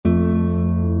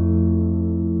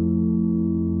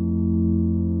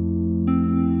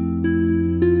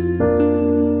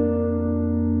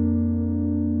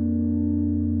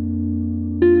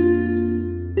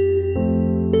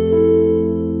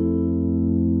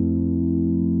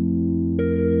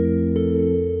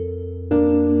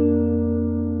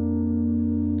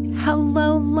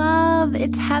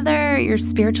It's Heather, your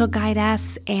spiritual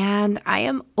guidess, and I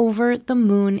am over the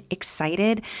moon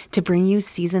excited to bring you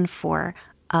season 4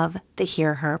 of the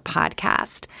Hear Her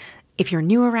podcast. If you're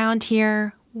new around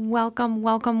here, welcome,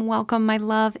 welcome, welcome, my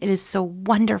love. It is so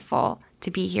wonderful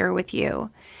to be here with you.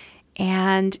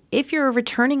 And if you're a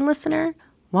returning listener,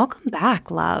 welcome back,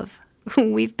 love.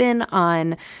 We've been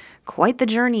on quite the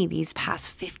journey these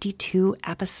past 52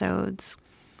 episodes.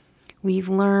 We've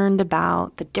learned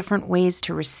about the different ways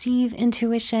to receive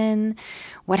intuition,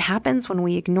 what happens when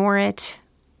we ignore it,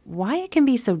 why it can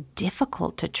be so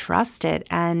difficult to trust it,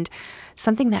 and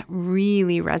something that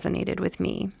really resonated with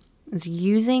me is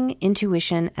using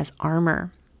intuition as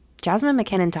armor. Jasmine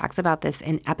McKinnon talks about this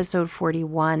in episode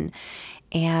 41,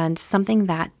 and something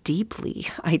that deeply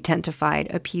identified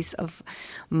a piece of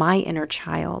my inner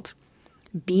child,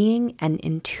 being an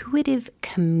intuitive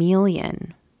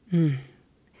chameleon.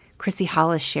 Chrissy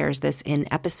Hollis shares this in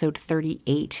episode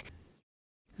 38.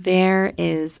 There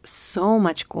is so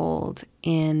much gold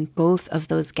in both of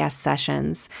those guest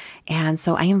sessions, and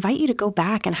so I invite you to go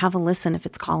back and have a listen if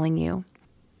it's calling you.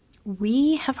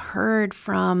 We have heard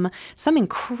from some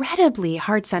incredibly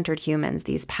heart-centered humans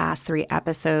these past 3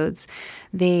 episodes.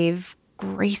 They've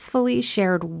gracefully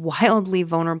shared wildly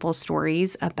vulnerable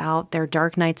stories about their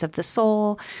dark nights of the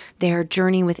soul, their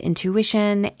journey with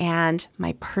intuition, and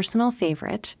my personal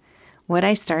favorite, what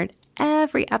I start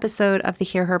every episode of the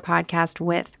Hear Her podcast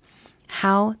with,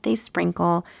 how they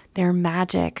sprinkle their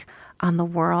magic on the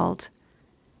world.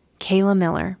 Kayla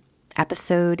Miller,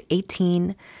 episode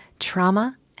 18,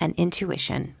 Trauma and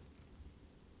Intuition.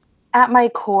 At my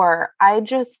core, I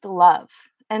just love.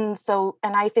 And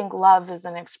I think love is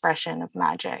an expression of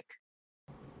magic.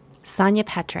 Sonia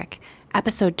Petrick,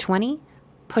 episode 20,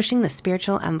 Pushing the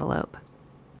Spiritual Envelope.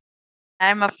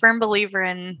 I'm a firm believer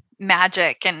in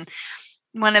magic, and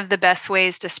one of the best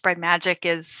ways to spread magic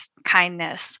is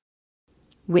kindness.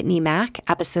 Whitney Mack,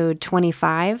 episode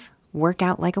 25, Work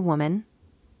Out Like a Woman.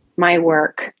 My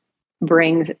work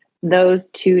brings those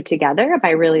two together by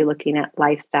really looking at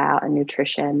lifestyle and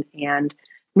nutrition and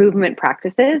movement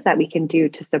practices that we can do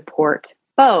to support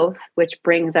both, which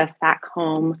brings us back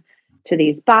home to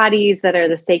these bodies that are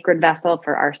the sacred vessel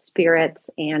for our spirits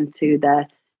and to the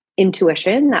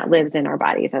intuition that lives in our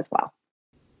bodies as well.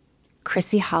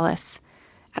 Chrissy Hollis,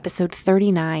 episode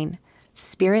 39,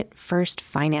 Spirit First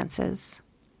Finances.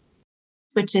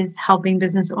 Which is helping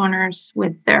business owners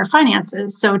with their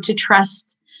finances. So to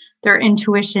trust their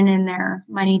intuition in their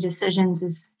money decisions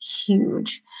is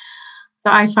huge. So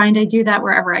I find I do that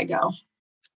wherever I go,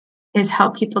 is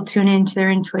help people tune into their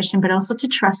intuition, but also to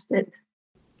trust it.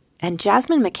 And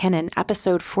Jasmine McKinnon,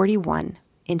 episode 41,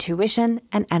 Intuition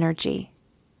and Energy.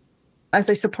 As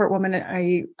I support women,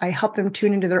 I help them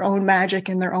tune into their own magic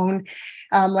and their own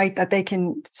light that they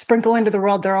can sprinkle into the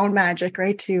world, their own magic,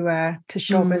 right? To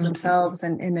show up as themselves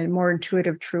and in a more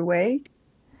intuitive, true way.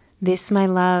 This, my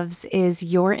loves, is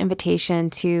your invitation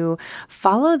to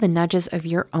follow the nudges of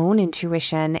your own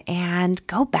intuition and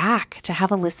go back to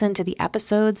have a listen to the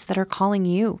episodes that are calling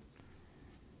you.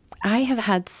 I have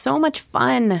had so much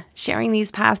fun sharing these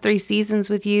past 3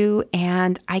 seasons with you,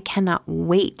 and I cannot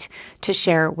wait to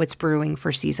share what's brewing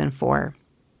for season 4.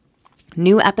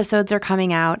 New episodes are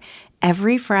coming out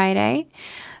every Friday,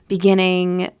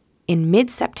 beginning in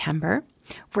mid-September.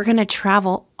 We're going to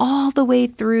travel all the way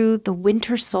through the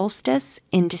winter solstice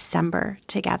in December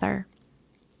together,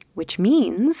 which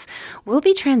means we'll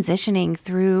be transitioning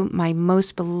through my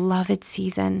most beloved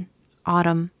season,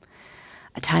 autumn,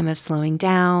 a time of slowing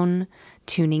down,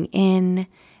 tuning in,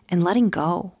 and letting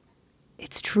go.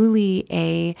 It's truly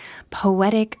a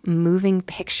poetic, moving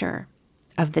picture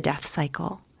of the death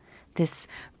cycle. This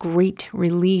great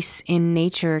release in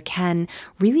nature can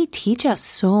really teach us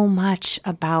so much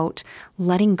about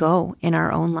letting go in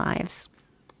our own lives.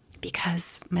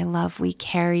 Because, my love, we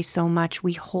carry so much,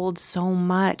 we hold so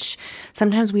much.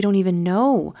 Sometimes we don't even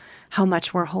know how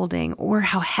much we're holding or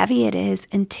how heavy it is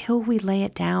until we lay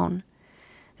it down.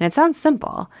 And it sounds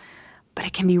simple, but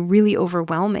it can be really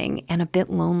overwhelming and a bit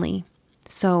lonely.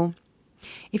 So,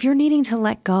 if you're needing to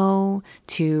let go,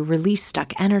 to release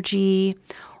stuck energy,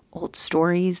 old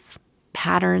stories,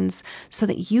 patterns, so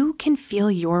that you can feel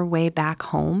your way back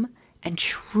home and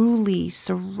truly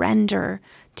surrender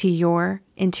to your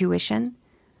intuition,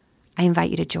 I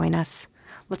invite you to join us.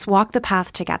 Let's walk the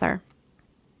path together.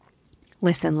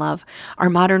 Listen, love,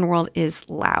 our modern world is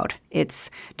loud.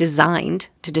 It's designed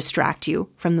to distract you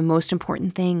from the most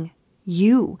important thing,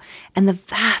 you and the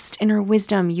vast inner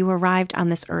wisdom you arrived on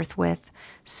this earth with.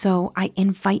 So I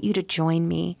invite you to join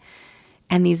me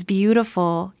and these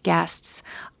beautiful guests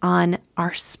on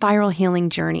our spiral healing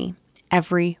journey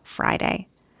every Friday.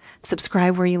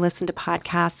 Subscribe where you listen to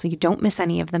podcasts so you don't miss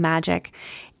any of the magic.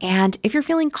 And if you're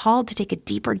feeling called to take a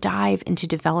deeper dive into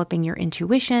developing your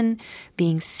intuition,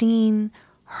 being seen,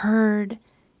 heard,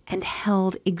 and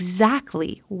held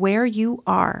exactly where you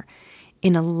are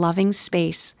in a loving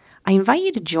space, I invite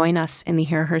you to join us in the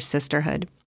Hear Her Sisterhood.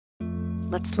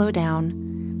 Let's slow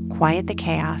down, quiet the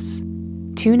chaos,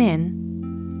 tune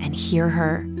in, and hear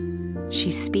her.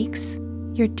 She speaks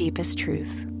your deepest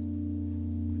truth.